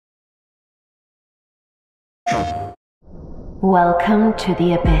Welcome to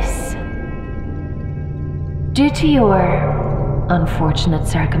the Abyss. Due to your unfortunate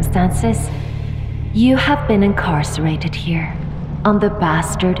circumstances, you have been incarcerated here on the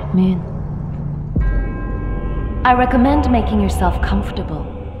Bastard Moon. I recommend making yourself comfortable,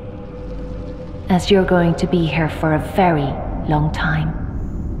 as you're going to be here for a very long time.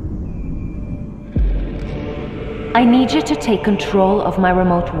 I need you to take control of my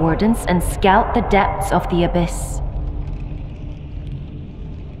remote wardens and scout the depths of the Abyss.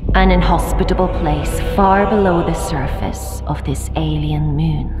 An inhospitable place far below the surface of this alien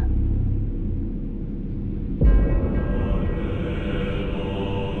moon.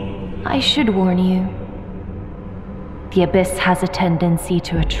 I should warn you, the Abyss has a tendency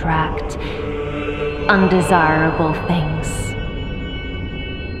to attract undesirable things.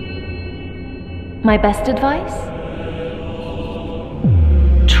 My best advice?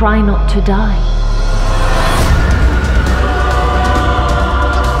 Try not to die.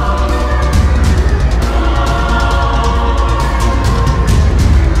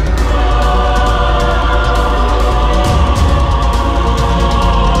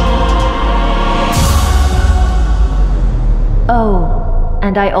 Oh,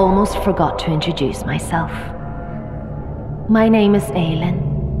 and I almost forgot to introduce myself. My name is Aylin,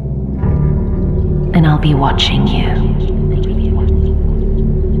 and I'll be watching you.